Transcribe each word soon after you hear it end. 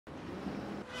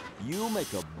You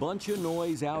make a bunch of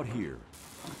noise out here,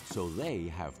 so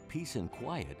they have peace and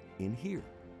quiet in here.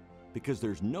 Because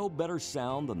there's no better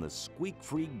sound than the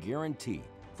squeak-free guarantee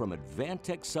from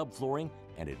Advantech Subflooring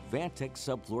and Advantech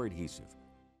Subfloor Adhesive.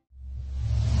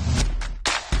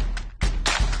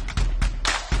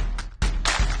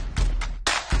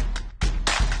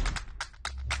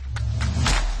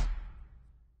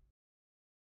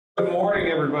 Good morning,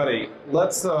 everybody.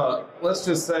 Let's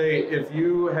just say if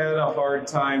you had a hard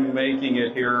time making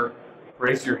it here,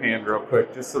 raise your hand real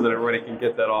quick, just so that everybody can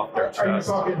get that off their chest.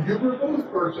 Are you talking Huber booth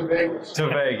or to Vegas? To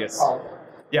Vegas. Oh.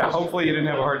 Yeah, hopefully you didn't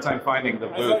have a hard time finding the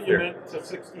booth. I thought you meant to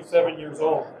 67 years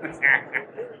old.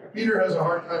 Peter has a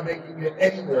hard time making it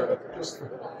anywhere.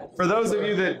 For those of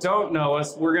you that don't know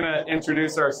us, we're going to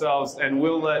introduce ourselves, and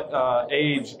we'll let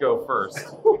Age go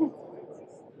first.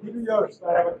 Peter Yost.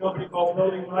 I have a company called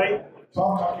Building Right.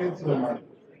 Talk into the mic.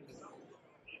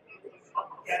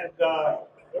 And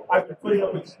I've been putting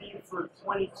up with Steve for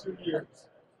 22 years.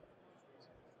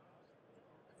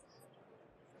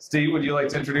 Steve, would you like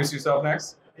to introduce yourself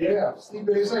next? Yeah, Steve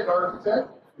Bazek, architect.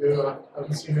 I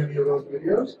haven't seen any of those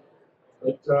videos.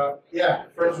 But yeah,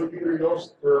 friends with Peter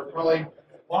Yost for probably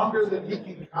longer than he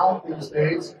can count these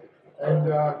days. And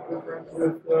good friends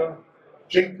with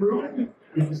Jake Bruin.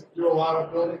 We just do a lot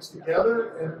of buildings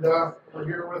together, and we're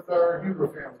here with our Huber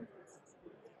family.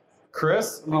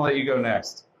 Chris, I'm going to let you go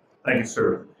next. Thank you,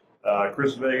 sir.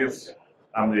 Chris Vegas.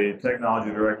 I'm the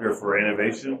technology director for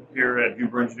innovation here at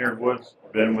Huber Engineered Woods.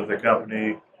 Been with the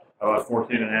company about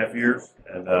 14 and a half years,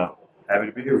 and happy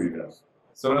to be here with you guys.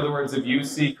 So in other words, if you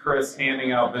see Chris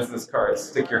handing out business cards,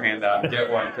 stick your hand out and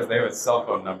get one because they have a cell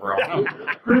phone number on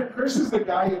them. Chris is the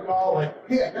guy you call like,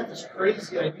 hey, I got this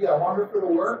crazy idea. I wonder if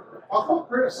it'll work. I'll call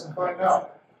Chris and find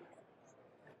out.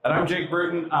 And I'm Jake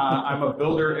Bruton. I'm a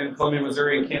builder in Columbia,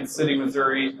 Missouri, and Kansas City,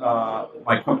 Missouri.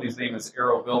 My company's name is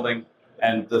Aero Building.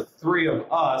 And the three of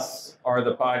us are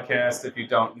the podcast. If you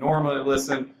don't normally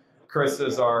listen, Chris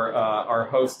is our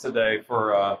host today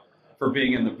for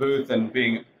being in the booth and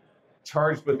being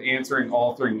charged with answering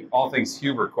all things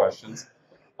Huber questions.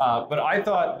 But I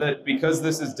thought that because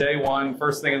this is day one,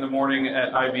 first thing in the morning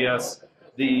at IBS,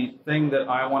 the thing that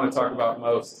I want to talk about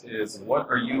most is what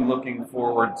are you looking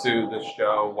forward to this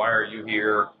show? Why are you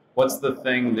here? What's the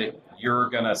thing that you're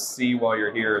going to see while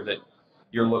you're here that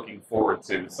you're looking forward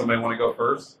to? Somebody want to go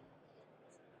first?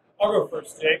 I'll go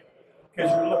first, Jake, because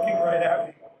you're looking right at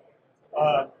me.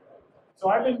 So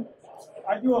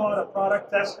I do a lot of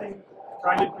product testing,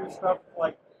 trying to do stuff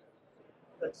like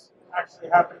that's actually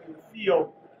happening in the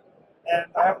field. And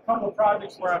I have a couple of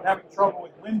projects where I'm having trouble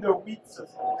with window weep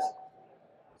systems.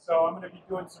 So I'm going to be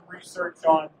doing some research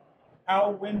on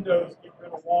how windows get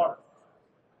rid of water.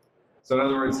 So in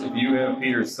other words, if you have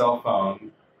Peter's cell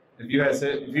phone, if you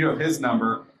have his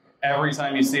number, every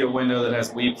time you see a window that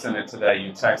has weeps in it today,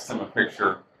 you text him a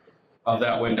picture of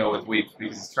that window with weeps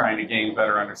because he's trying to gain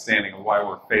better understanding of why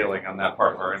we're failing on that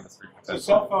part of our industry. So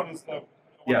cell phone is the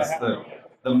yes,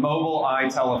 the mobile eye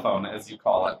telephone, as you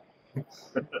call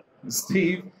it.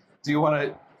 Steve, do you want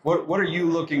to? What are you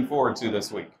looking forward to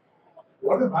this week?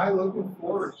 What am I looking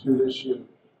forward to this year?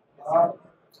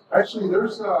 Actually,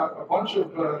 there's a bunch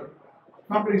of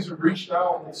companies have reached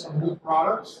out with some new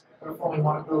products. I definitely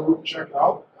want to go check it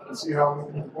out and see how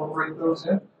we can incorporate those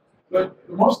in. But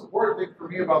the most important thing for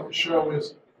me about the show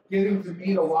is getting to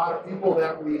meet a lot of people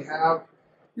that we have.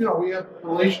 You know, we have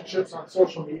relationships on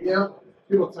social media.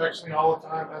 People text me all the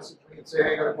time, message me and say,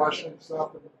 hey, I got a question and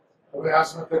stuff. And I would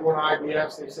ask them if they want to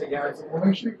IBS. They say, yeah. I said, well,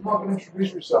 make sure you come up and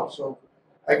introduce yourself. So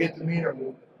I get to meet them.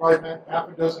 We probably met half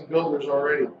a dozen builders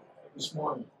already this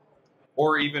morning.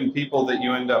 Or even people that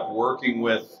you end up working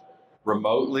with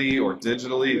remotely or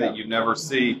digitally that you never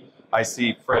see. I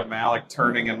see Fred Malik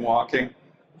turning and walking.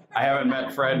 I haven't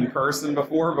met Fred in person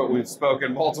before, but we've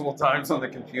spoken multiple times on the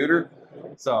computer.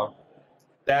 So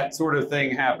that sort of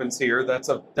thing happens here. That's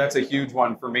a huge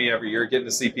one for me every year, getting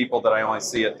to see people that I only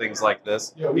see at things like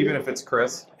this, even if it's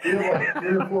Chris. We have like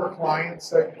 3 or 4 clients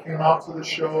that came out to the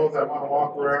show that want to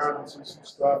walk around and see some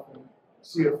stuff and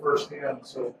see it firsthand.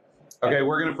 So, okay,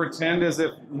 we're going to pretend as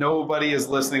if nobody is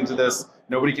listening to this.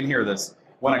 Nobody can hear this.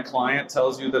 When a client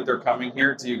tells you that they're coming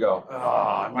here, do you go,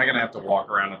 oh, am I going to have to walk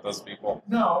around with those people?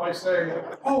 No, I say,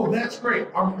 oh, that's great.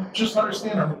 Just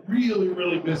understand I'm really,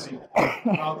 really busy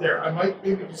out there. I might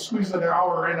maybe squeeze an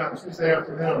hour in on Tuesday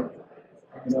afternoon.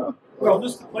 Well,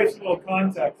 just to place a little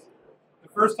context, the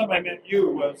first time I met you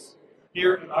was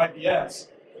here at IBS,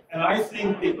 and I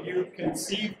think that you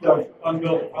conceived of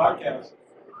Unbuilt Podcast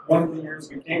one of the years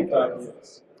we came to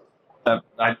IBS.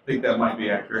 I think that might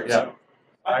be accurate, yeah.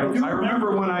 I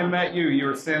remember when I met you, you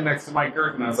were standing next to Mike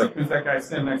Curtin. I was like, who's that guy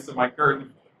standing next to Mike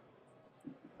Curtin?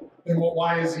 And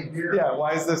why is he here? Yeah,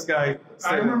 why is this guy?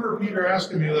 I remember Peter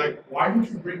asking me, like, why did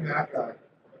you bring that guy?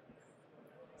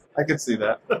 I could see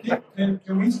that.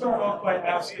 Can we start off by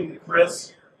asking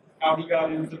Chris how he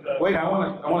got into the? Wait, I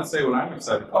want to say what I'm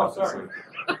excited about. Oh, sorry.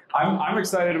 I'm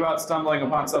excited about stumbling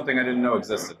upon something I didn't know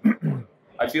existed.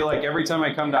 I feel like every time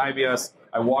I come to IBS,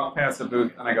 I walk past the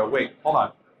booth and I go, wait, hold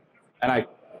on, and I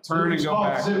turn and go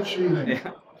back. Zip shooting.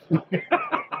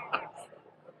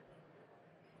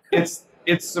 Yeah.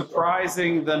 It's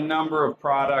surprising the number of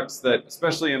products that,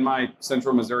 especially in my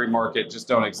Central Missouri market, just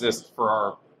don't exist for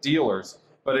our dealers.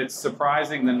 But it's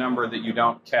surprising the number that you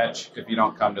don't catch if you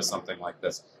don't come to something like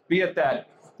this. Be it that,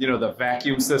 the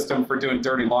vacuum system for doing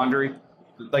dirty laundry,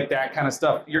 like that kind of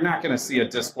stuff. You're not going to see a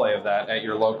display of that at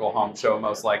your local home show,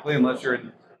 most likely, unless you're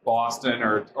in Boston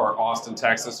or Austin,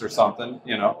 Texas or something,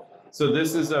 So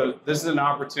this is an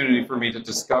opportunity for me to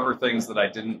discover things that I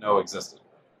didn't know existed.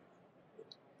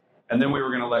 And then we were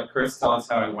going to let Chris tell us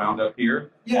how he wound up here.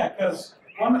 Yeah, because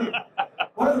one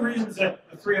of the reasons that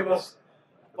the three of us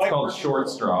It's called Short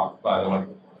Straw, by the way.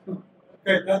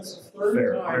 Okay, that's the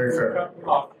third time we're cutting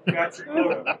off. Got your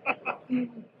quota.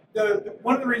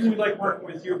 One of the reasons we like working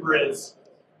with Huber is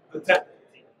the technical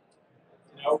team.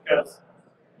 Because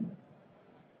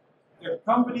the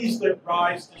companies that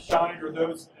rise to shine are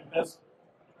those that invest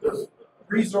those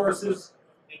resources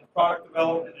in product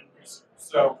development and research.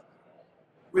 So,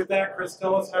 with that, Chris,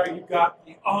 tell us how you got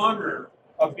the honor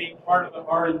of being part of the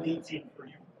R&D team for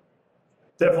Huber.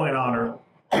 Definitely an honor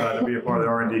to be a part of the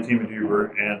R&D team at Huber,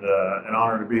 and an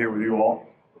honor to be here with you all.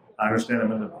 I understand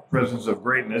I'm in the presence of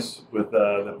greatness with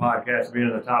the podcast being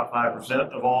in the top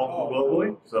 5% of all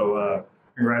globally. So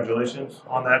congratulations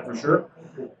on that for sure.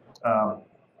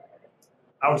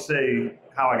 I would say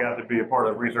how I got to be a part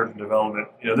of research and development.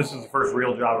 This is the first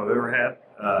real job I've ever had.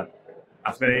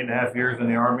 I spent 8.5 years in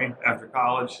the Army after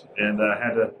college, and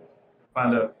had to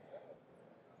find a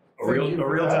real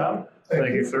job.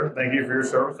 Thank you, sir. Thank you for your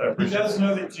service. I He appreciate it. does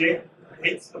know that Jake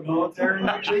hates the military.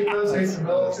 Jake does hate the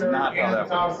military Not how and that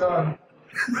Top Gun.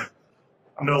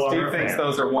 I'm no longer Steve a thinks fan.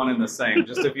 those are one and the same.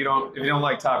 Just if you don't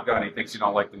like Top Gun, he thinks you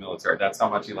don't like the military. That's how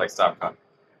much he likes Top Gun.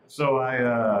 So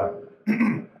I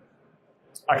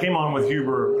came on with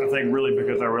Huber, I think, really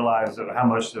because I realized how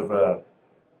much of a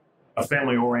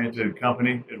family-oriented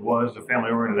company it was, a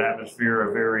family-oriented atmosphere,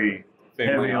 a very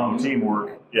heavy on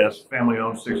teamwork. Yes,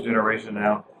 family-owned, 6th generation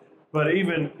now. But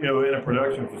even, in a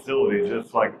production facility,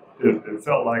 just like it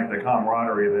felt like the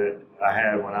camaraderie that I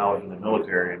had when I was in the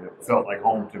military, and it felt like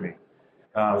home to me.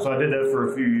 So I did that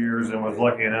for a few years and was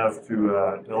lucky enough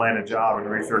to land a job in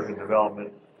research and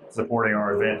development supporting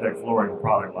our Advantech flooring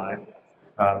product line.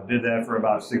 Did that for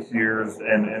about 6 years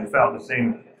and felt the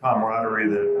same camaraderie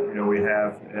that we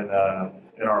have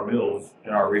in our mills,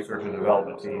 in our research and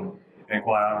development team, and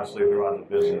quite honestly throughout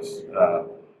the business.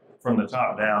 From the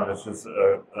top down, it's just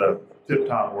a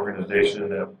tip-top organization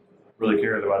that really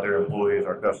cares about their employees,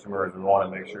 our customers, and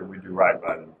want to make sure we do right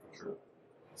by them, for sure.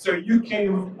 So you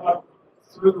came up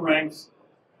through the ranks.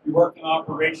 You worked in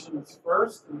operations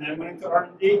first, and then went into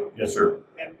R&D. Yes, sir.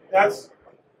 And that's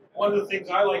one of the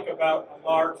things I like about a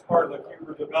large part of the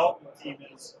Huber development team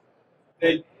is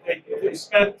they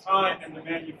spend time in the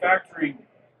manufacturing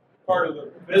part of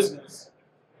the business,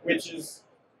 which is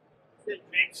it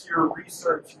makes your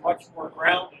research much more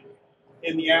grounded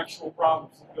in the actual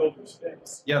problems that builders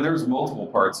face. Yeah, there's multiple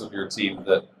parts of your team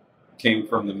that came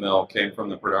from the mill, came from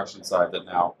the production side that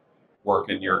now work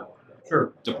in your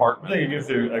department. I think it gives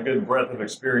you a good breadth of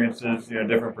experiences,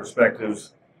 different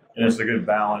perspectives, and it's a good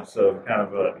balance of kind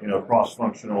of a,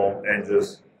 cross-functional and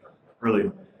just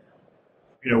really,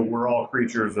 we're all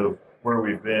creatures of where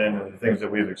we've been and the things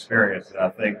that we've experienced. And I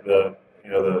think the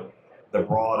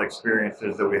broad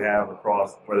experiences that we have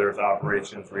across, whether it's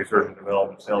operations, research and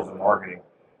development, sales and marketing,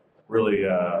 really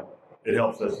it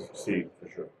helps us succeed for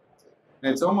sure.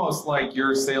 And it's almost like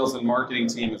your sales and marketing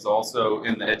team is also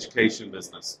in the education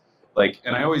business.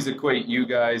 And I always equate you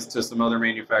guys to some other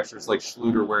manufacturers like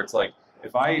Schluter, where it's like,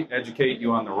 if I educate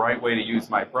you on the right way to use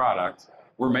my product,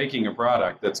 we're making a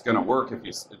product that's going to work if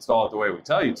you install it the way we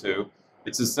tell you to.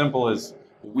 It's as simple as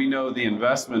we know the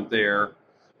investment there.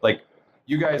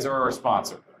 You guys are our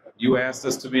sponsor. You asked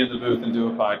us to be in the booth and do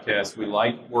a podcast. We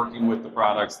like working with the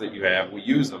products that you have. We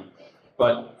use them.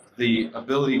 But the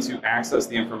ability to access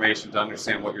the information to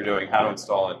understand what you're doing, how to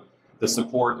install it, the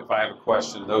support if I have a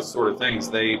question, those sort of things,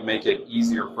 they make it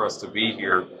easier for us to be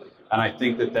here. And I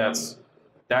think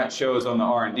that shows on the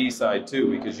R&D side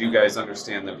too, because you guys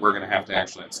understand that we're going to have to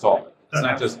actually install it. It's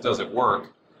not just does it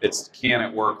work, it's can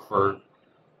it work for,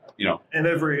 And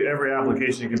every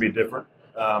application can be different.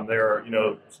 There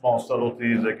are, small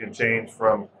subtleties that can change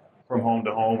from from home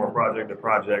to home or project to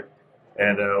project.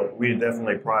 And we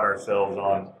definitely pride ourselves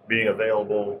on being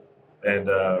available and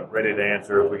ready to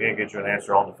answer. If we can't get you an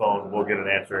answer on the phone, we'll get an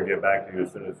answer and get back to you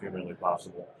as soon as humanly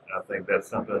possible. And I think that's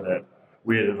something that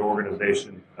we as an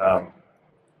organization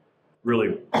really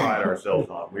pride ourselves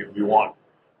on. We want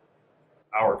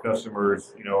our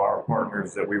customers, our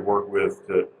partners that we work with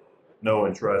to know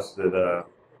and trust that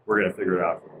we're going to figure it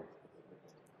out for them.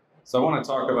 So I want to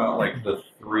talk about like the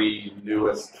 3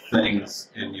 newest things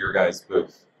in your guys'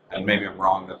 booth. And maybe I'm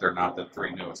wrong that they're not the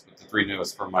 3 newest, but the 3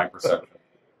 newest from my perception.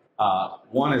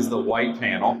 One is the white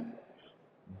panel,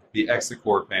 the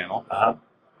Exacore panel.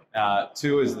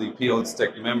 2 is the peel and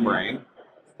stick membrane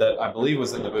that I believe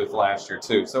was in the booth last year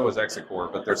too. So was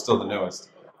Exacore, but they're still the newest.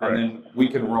 And then we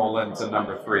can roll into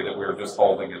number 3 that we were just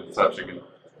holding and touching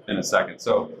in a second.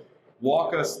 So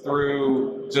walk us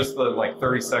through just the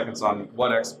 30 seconds on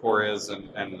what Exacore is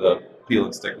and the peel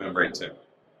and stick membrane too.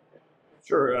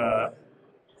 Sure.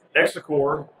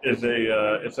 Exacore is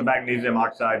it's a magnesium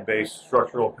oxide based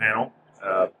structural panel.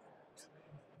 I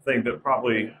think that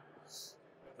probably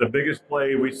the biggest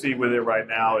play we see with it right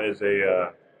now is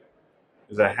a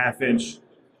 1/2-inch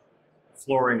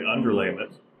flooring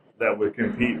underlayment that would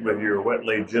compete with your wet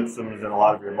laid gypsums and a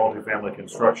lot of your multifamily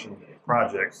construction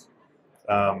projects.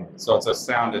 So it's a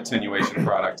sound attenuation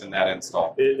product in that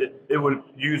install. It would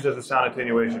use as a sound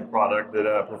attenuation product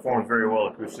that performs very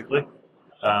well acoustically.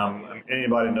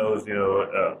 Anybody knows,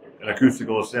 an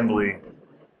acoustical assembly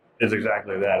is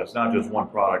exactly that. It's not just one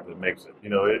product that makes it.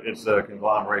 It's a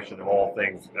conglomeration of all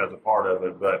things as a part of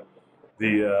it. But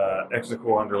the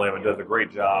Exacore underlayment does a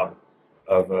great job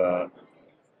of,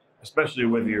 especially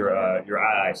with your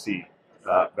IIC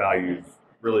values,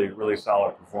 really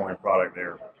solid performing product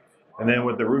there. And then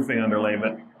with the roofing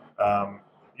underlayment,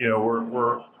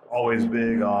 we're always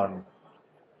big on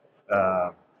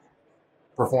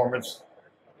performance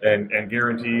and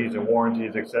guarantees and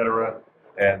warranties, et cetera.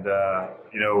 And,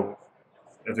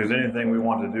 if there's anything we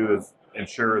want to do is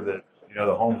ensure that,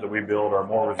 the homes that we build are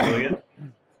more resilient,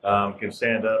 can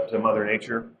stand up to Mother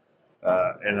Nature.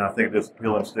 And I think this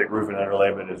peel and stick roofing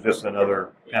underlayment is just another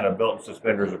kind of belt and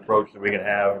suspenders approach that we can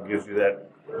have. It gives you that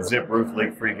zip roof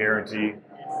leak-free guarantee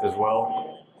as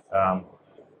well. And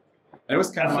it was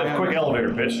kind of a quick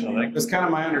elevator pitch, I think. It was kind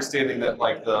of my understanding that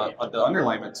the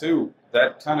underlayment too,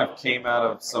 that kind of came out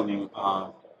of some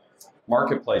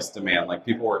marketplace demand. Like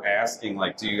people were asking,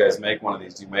 do you guys make one of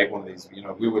these? Do you make one of these?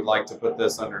 We would like to put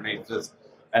this underneath this.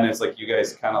 And it's like you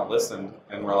guys kind of listened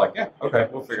and we're like, yeah, okay,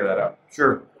 we'll figure that out.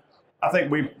 Sure. I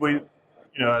think we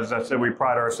as I said, we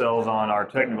pride ourselves on our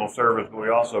technical service, but we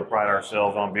also pride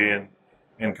ourselves on being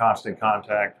in constant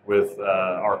contact with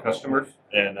our customers.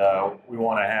 And we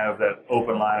want to have that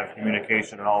open line of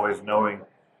communication and always knowing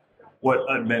what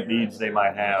unmet needs they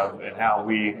might have and how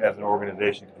we as an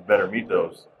organization can better meet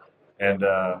those. And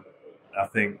I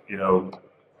think,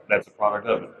 that's a product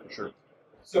of it, for sure.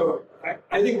 So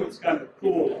I think what's kind of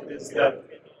cool is that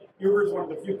Huber is one of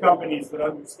the few companies that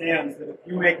understands that if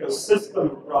you make a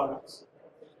system of products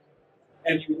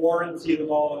and you warranty them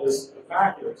all as a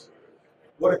package,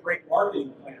 what a great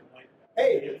marketing plan.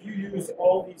 Hey, if you use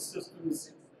all these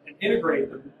systems and integrate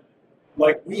them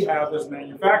like we have as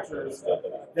manufacturers,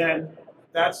 then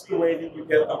that's the way that you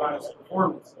get the highest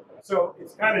performance. So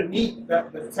it's kind of neat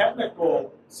that the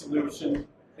technical solution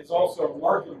is also a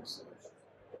marketing solution.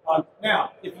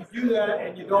 Now, if you do that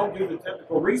and you don't do the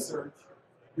technical research,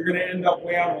 you're going to end up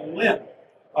way out on a limb.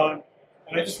 And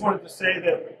I just wanted to say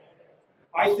that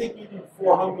I think even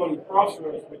before Homebuilding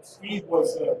Crossroads, which Steve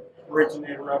was the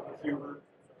originator of with Huber,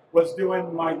 was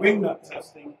doing my wing nut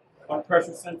testing on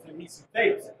pressure-sensitive adhesive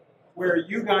tapes, where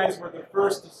you guys were the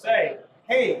first to say,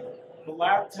 hey, the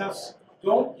lab tests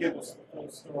don't give us the full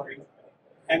story.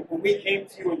 And when we came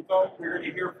to you and thought we were going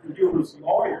to hear from you as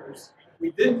lawyers,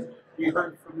 we didn't. We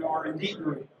heard from the R&D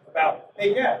group about,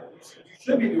 hey, yeah, you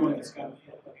should be doing this kind of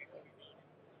thing.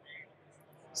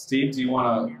 Steve, do you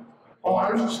want to? Oh,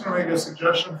 I was just going to make a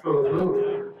suggestion for the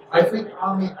booth. I think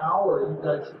on the hour, you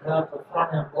guys should have the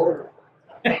front end loader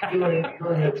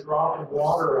doing a drop of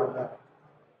water on that.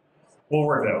 We'll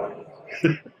work that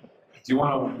way. Do you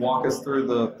want to walk us through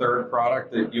the third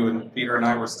product that you and Peter and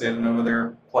I were standing over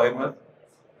there playing with?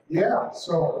 Yeah,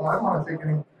 so I don't want to take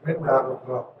any wind out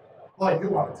of well, I do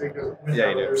want to take a wind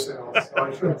out of their sales, so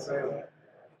I shouldn't say that.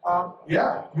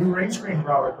 Yeah, new rain screen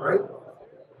product, right?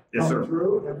 Yes, sir. Coming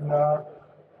through, and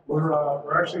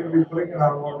we're actually going to be putting it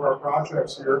on one of our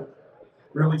projects here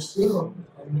really soon.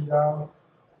 And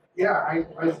yeah,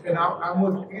 I'm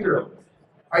with Peter.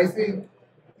 I think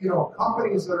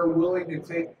companies that are willing to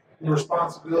take the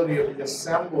responsibility of the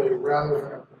assembly rather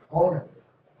than a component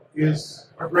is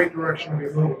a great direction to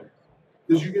be moving.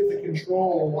 Because you get to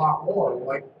control a lot more.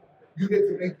 Like, you get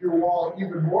to make your wall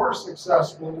even more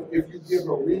successful if you give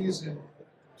a reason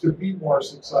to be more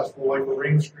successful, like a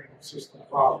rain screen system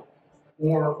product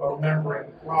or a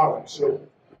membrane product. So,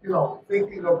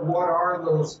 thinking of what are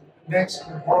those next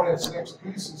components, next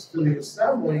pieces to the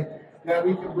assembly that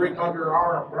we can bring under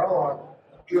our umbrella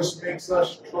just makes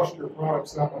us trust your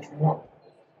products that much more.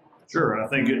 Sure, and I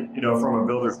think, from a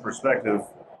builder's perspective,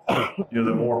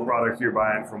 the more products you're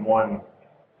buying from one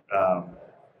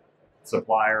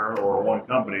supplier or one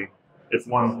company, it's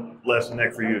one less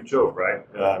neck for you to choke, right?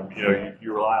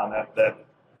 You rely on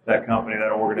that company,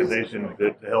 that organization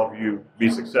to help you be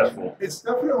successful. It's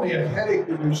definitely a headache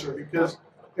reducer because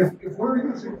if we're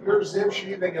using your zip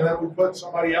sheathing and then we put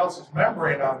somebody else's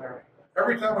membrane on there,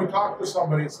 every time we talk to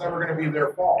somebody, it's never going to be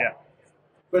their fault. Yeah.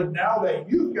 But now that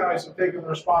you guys have taken the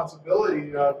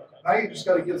responsibility, now you just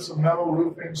got to get some metal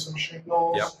roofing, some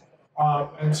shingles,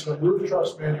 and some roof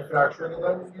truss manufacturing, and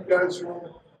then you guys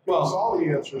will give us all the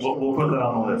answers. We'll put that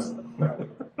on the list.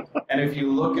 And if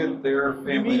you look at their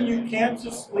family, You mean you can't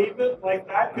just leave it like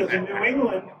that? Because in New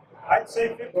England, I'd say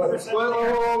 50%.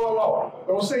 Whoa.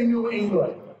 Don't say New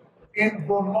England. In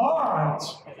Vermont,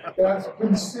 that's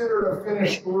considered a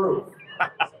finished roof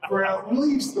for at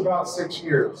least about 6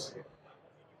 years.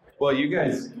 well, you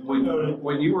guys,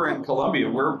 when you were in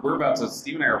Columbia,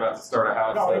 Steve and I are about to start a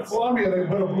house. No, in Columbia, they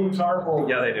put a blue tarp over.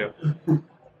 Yeah, they do.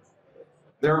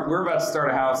 We're about to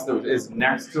start a house that is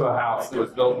next to a house that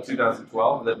was built in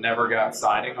 2012 that never got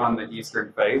siding on the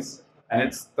eastern face, and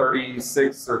it's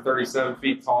 36 or 37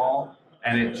 feet tall,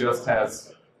 and it just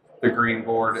has the green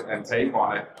board and tape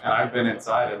on it. And I've been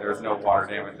inside, and there's no water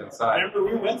damage inside. Remember,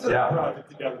 we went to that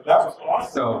project together. That was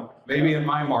awesome. So maybe in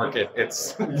my market,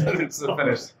 it's the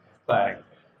finished cladding.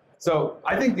 So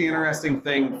I think the interesting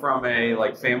thing from a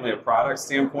family of products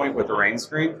standpoint with the rain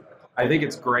screen, I think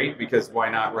it's great because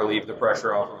why not relieve the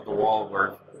pressure off of the wall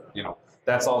where,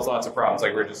 that solves lots of problems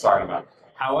like we were just talking about.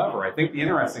 However, I think the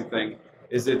interesting thing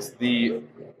is it's the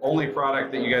only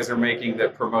product that you guys are making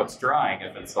that promotes drying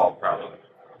if installed properly.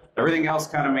 Everything else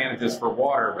kind of manages for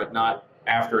water, but not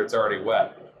after it's already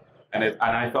wet. And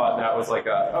I thought that was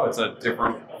it's a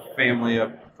different family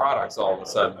of products all of a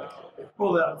sudden.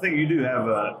 Well, I think you do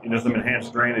have some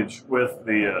enhanced drainage with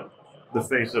the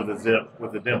face of the zip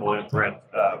with the dimple imprint,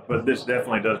 but this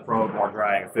definitely does promote more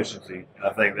drying efficiency. And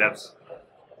I think that's,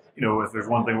 if there's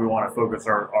one thing we want to focus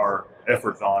our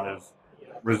efforts on is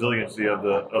resiliency of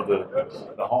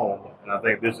the home. And I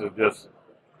think this is just,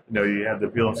 you have the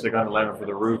peel and stick underlayment for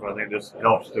the roof. I think this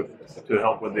helps to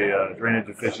help with the drainage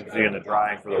efficiency and the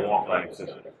drying for the wall cladding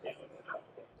system.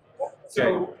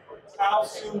 So, how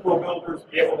soon will builders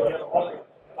be able to get a hold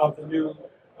of the new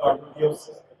reveal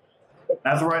system?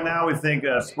 As of right now, we think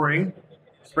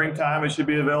springtime it should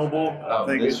be available. I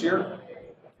think this year?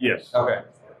 Yes. Okay.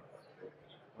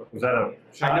 Was that a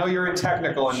shot? I know you're in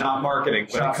technical and not marketing,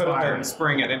 but it could have been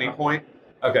spring at any point.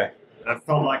 Okay. That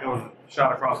felt like I was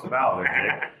shot across the bow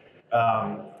there, Jake.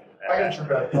 I got your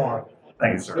back. Come on.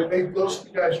 Thank you, sir. Those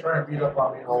two guys try and beat up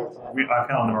on me all the time. I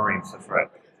count on the Marines, that's right.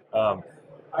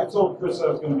 I told Chris I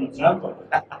was going to be gentle.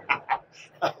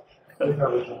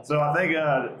 So I think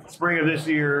spring of this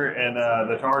year, and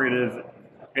the target is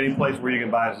any place where you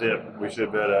can buy zip, we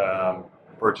should be able to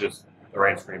purchase the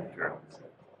rain screen material.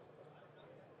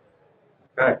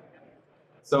 Okay.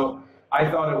 So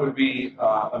I thought it would be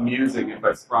amusing if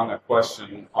I sprung a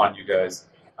question on you guys.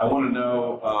 I want to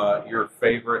know your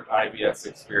favorite IBS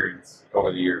experience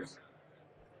over the years.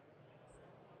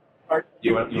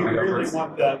 You wanna go really first?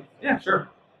 want that? Yeah, sure.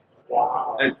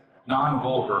 Wow.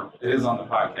 Non-vulgar. It is on the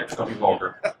podcast. Don't be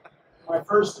vulgar. My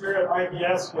first year at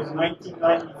IBS was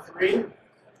 1993.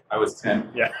 I was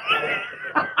 10. Yeah.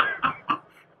 I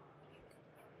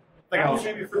think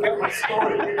maybe forget my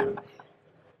story.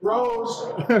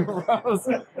 Rose.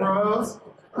 Rose.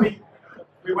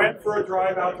 We went for a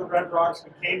drive out to Red Rocks.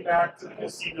 We came back to the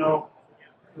casino.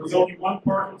 There was only one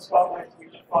parking spot left we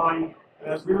could find.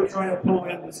 And as we were trying to pull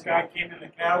in, this guy came in a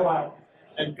Cadillac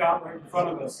and got right in front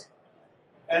of us.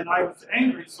 And I was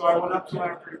angry, so I went up to him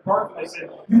after he parked, and I said,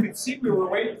 "You could see we were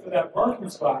waiting for that parking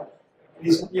spot." And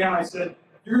he said, "Yeah." I said,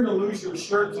 "You're going to lose your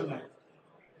shirt tonight."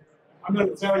 I'm going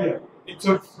to tell you, it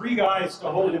took 3 guys to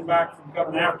hold him back from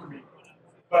coming after me.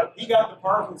 But he got the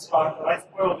parking spot, but I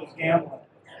spoiled his gambling.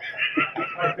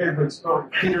 That's my favorite story.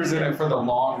 Peter's in it for the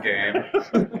long game.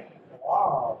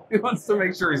 Wow. He wants to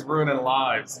make sure he's ruining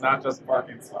lives, not just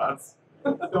parking spots.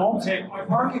 Don't take my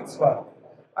parking spot.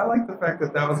 I like the fact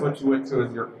that that was what you went to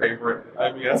as your favorite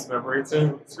IBS memory,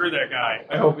 too. Screw that guy.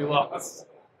 I hope he lost.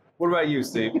 What about you,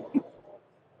 Steve?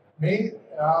 Me?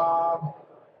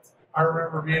 I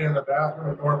remember being in the bathroom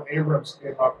and Norm Abrams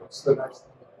came up and stood next to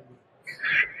me.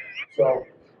 So,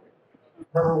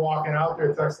 I remember walking out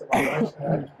there, texting my wife,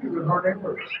 and I was Norm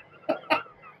Abrams.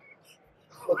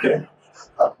 Okay.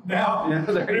 Now, Yeah,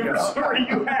 there you whatever go. story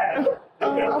you had,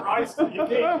 whatever price that you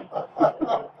gave.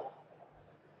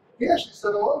 He actually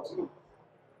said hello too.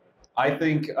 I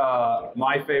think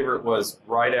my favorite was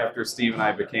right after Steve and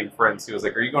I became friends. He was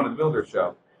like, "Are you going to the Builder Show?"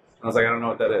 And I was like, "I don't know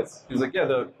what that is." He was like, "Yeah,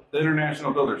 the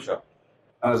International Builder Show."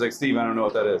 And I was like, "Steve, I don't know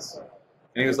what that is."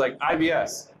 And he was like,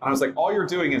 "IBS." And I was like, "All you're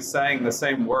doing is saying the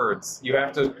same words. You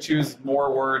have to choose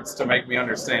more words to make me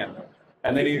understand."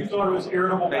 And then You thought it was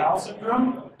irritable bowel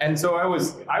syndrome? and so I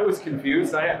was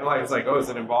confused. I was like, "Oh, is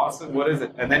it in Boston? What is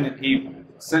it?" And then he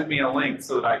sent me a link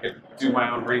so that I could do my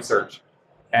own research.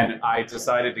 And I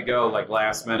decided to go like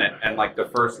last minute. And like the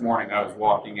first morning I was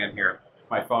walking in here,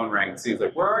 my phone rang. And Steve's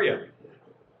like, "Where are you?" And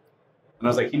I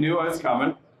was like, he knew I was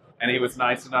coming, and he was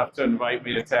nice enough to invite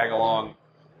me to tag along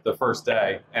the first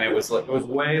day. And it was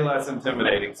way less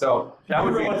intimidating. So that You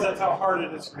would realize be, that's how hard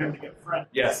it is for him to get friends.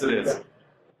 yes, it is. And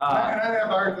I didn't have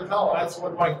hard to tell. That's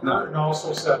what Mike No. Burton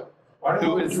also said. Why Who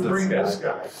don't is you this bring guy? this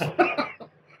guy?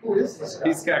 Who is this guy?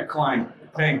 He's got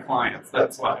paying clients.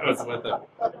 That's why I was with him.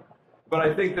 But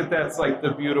I think that that's like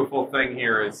the beautiful thing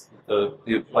here is the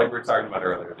like we were talking about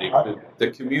earlier, the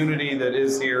community that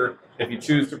is here. If you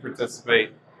choose to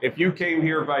participate, if you came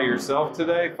here by yourself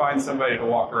today, find somebody to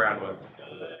walk around with.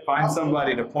 Find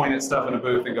somebody to point at stuff in a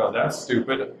booth and go, "That's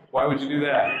stupid. Why would you do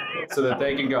that?" So that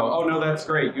they can go, "Oh no, that's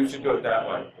great. You should do it that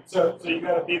way." So you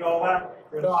got to beat all that?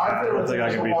 No, I don't think I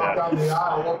can beat walk that. down the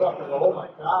aisle, look up and go, "Oh my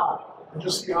God," and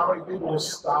just see how many people will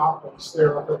stop and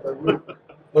stare up at the roof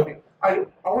looking. I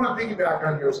want to piggyback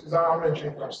on yours because I'm going to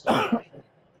change my stuff.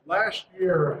 Last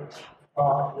year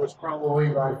was probably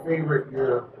my favorite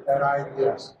year at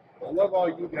IBS. I love all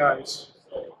you guys,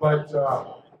 but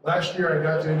last year I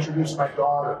got to introduce my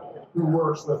daughter, who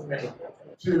works with me,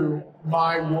 to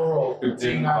my world. Who didn't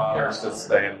being out bother here. to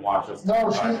stay and watch us?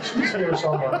 No, she's here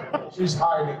somewhere. She's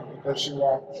hiding because she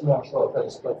won't show her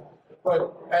face.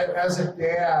 But as a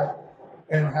dad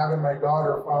and having my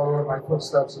daughter follow in my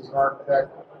footsteps as an architect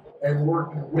and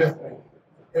working with me,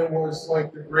 it was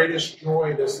like the greatest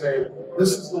joy to say,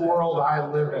 this is the world I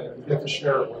live in, and get to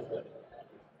share it with them.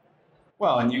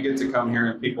 Well, and you get to come here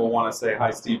and people want to say, "Hi,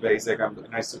 Steve Basic. I'm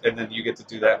nice," and then you get to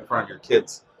do that in front of your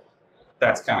kids.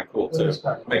 That's kind of cool It too. is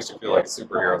kinda cool. Makes you feel like a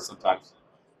superhero sometimes.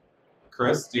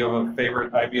 Chris, do you have a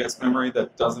favorite IBS memory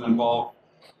that doesn't involve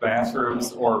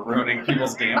bathrooms or ruining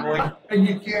people's gambling? And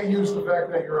you can't use the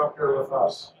fact that you're up here with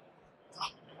us.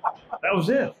 That was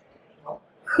it.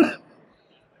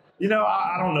 You know,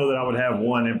 I don't know that I would have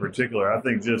one in particular. I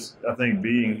think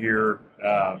being here,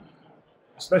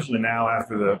 especially now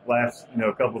after the last,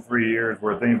 couple 3 years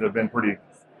where things have been pretty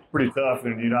tough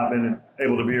and you've not been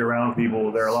able to be around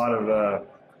people. There are a lot of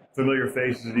familiar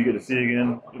faces that you get to see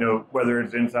again, whether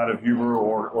it's inside of Huber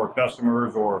or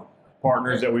customers or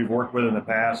partners that we've worked with in the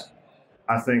past.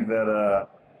 I think that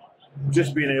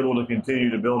just being able to continue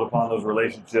to build upon those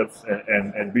relationships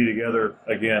and be together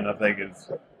again, I think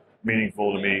is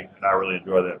meaningful to me, and I really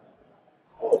enjoy that.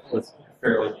 It's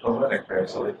fairly poetic,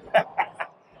 actually.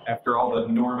 After all the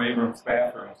Norm Abrams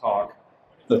bathroom talk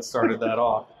that started that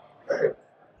off. Hey,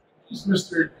 he's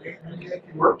Mr.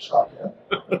 Yankee Workshop,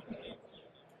 yeah.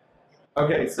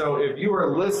 Okay, so if you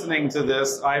are listening to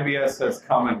this, IBS has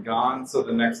come and gone, so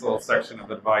the next little section of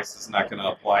advice is not going to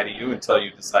apply to you until you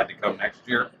decide to come next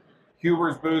year.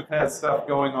 Huber's booth has stuff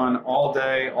going on all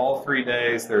day, all 3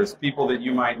 days. There's people that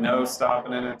you might know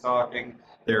stopping in and talking.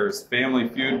 There's Family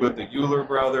Feud with the Euler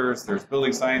brothers. There's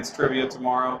building science trivia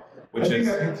tomorrow, which I think is...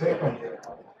 I can take them.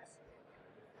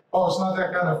 Oh, it's not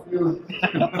that kind of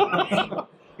feud.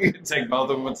 You can take both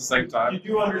of them at the same You time.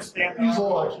 do understand He's a that.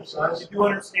 little exercise. You do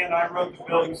understand I wrote the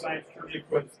building science trivia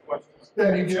questions.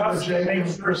 Then you give the Just Jake make and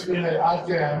sure Kristen you that get I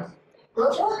can.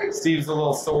 That's right. Steve's a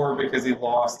little sore because he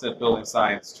lost at building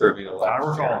science trivia I last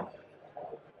year. recall.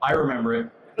 I remember it.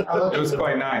 I let It was you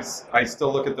quite win. nice. I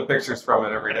still look at the pictures from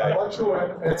it every I day. let you win.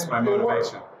 and It's my it worked.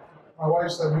 motivation. My wife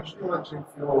said, make sure that you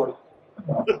feel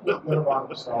good about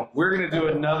yourself. We're going to do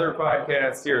another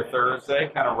podcast here Thursday,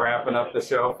 kind of wrapping up the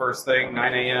show first thing,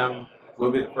 9 a.m.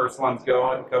 We'll be the first ones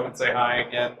going. Come and say hi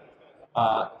again.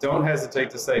 Don't hesitate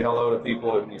to say hello to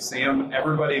people when you see them.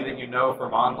 Everybody that you know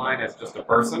from online is just a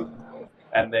person,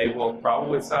 and they will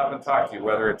probably stop and talk to you,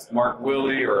 whether it's Mark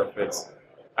Willie or if it's,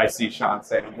 I see Sean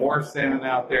Santa Moore standing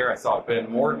out there. I saw Ben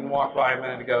Morton walk by a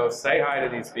minute ago. Say hi to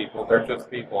these people. They're just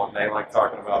people, and they like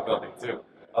talking about building too.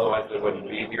 Otherwise, they wouldn't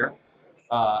be here.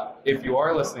 If you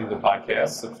are listening to the podcast,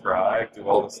 subscribe, do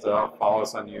all the stuff, follow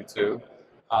us on YouTube.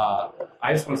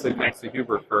 I just want to say thanks to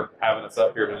Hubert for having us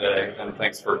up here today, and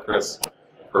thanks for Chris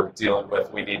for dealing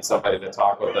with. We need somebody to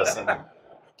talk with us. And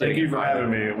Thank you for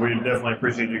having me. We definitely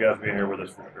appreciate you guys being here with us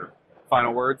for sure.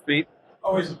 Final words, Pete?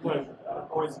 Always a pleasure.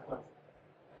 Always a pleasure.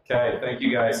 Okay, thank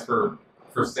you guys for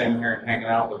standing here and hanging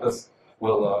out with us.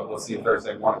 We'll see you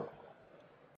Thursday morning.